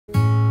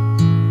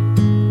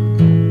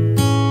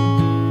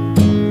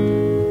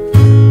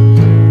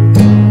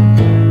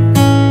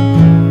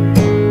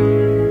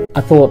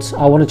thought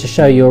I wanted to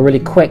show you a really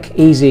quick,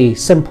 easy,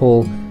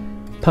 simple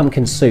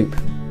pumpkin soup.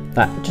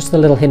 Just a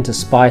little hint of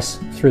spice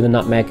through the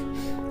nutmeg.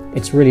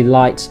 It's really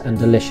light and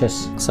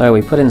delicious. So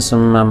we put in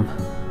some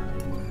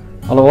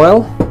olive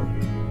oil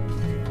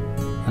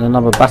and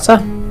another butter.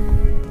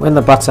 When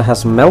the butter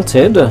has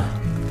melted,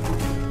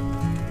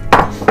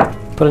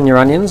 put in your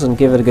onions and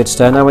give it a good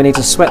stir. Now we need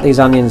to sweat these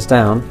onions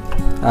down,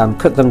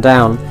 cook them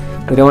down.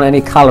 We don't want any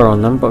colour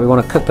on them, but we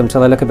want to cook them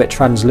till they look a bit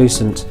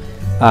translucent.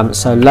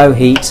 So low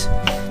heat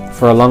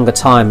for a longer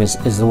time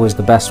is always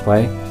the best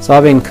way. So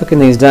I've been cooking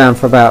these down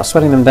for about,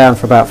 sweating them down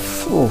for about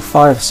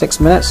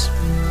 5-6 minutes.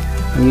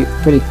 And you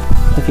pretty,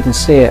 if you can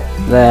see it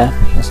there,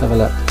 let's have a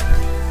look.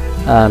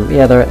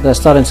 Yeah, they're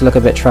starting to look a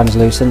bit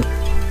translucent.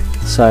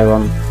 So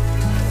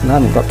I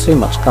haven't got too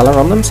much colour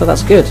on them, so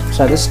that's good.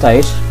 So at this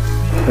stage,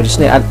 we just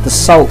need to add the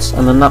salt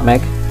and the nutmeg.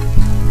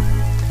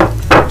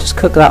 Just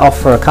cook that off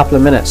for a couple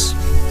of minutes.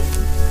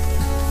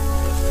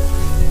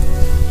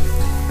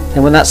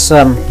 And when that's,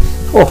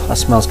 oh, that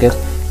smells good.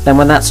 Then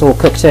when that's all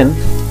cooked in,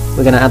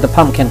 we're going to add the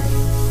pumpkin.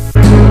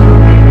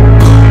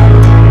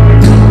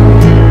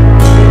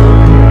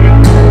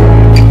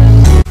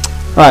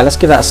 Right, let's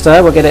give that a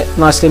stir. We'll get it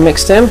nicely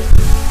mixed in.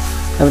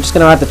 And we're just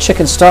going to add the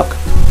chicken stock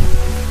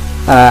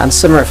and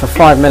simmer it for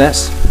 5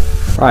 minutes.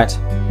 Right,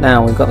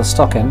 now we've got the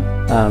stock in.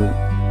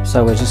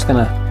 So we're just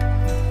going to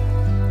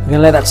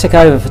let that tick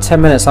over for 10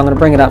 minutes. I'm going to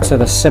bring it up to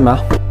the simmer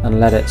and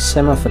let it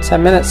simmer for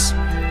 10 minutes.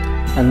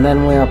 And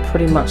then we are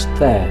pretty much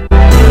there.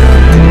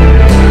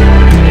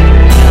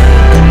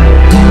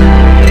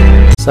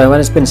 So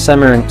when it's been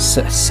simmering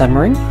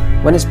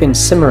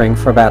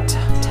for about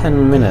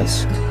 10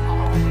 minutes,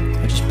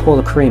 I just pour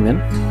the cream in,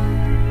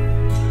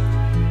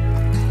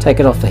 take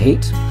it off the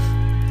heat,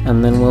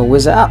 and then we'll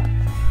whiz it up.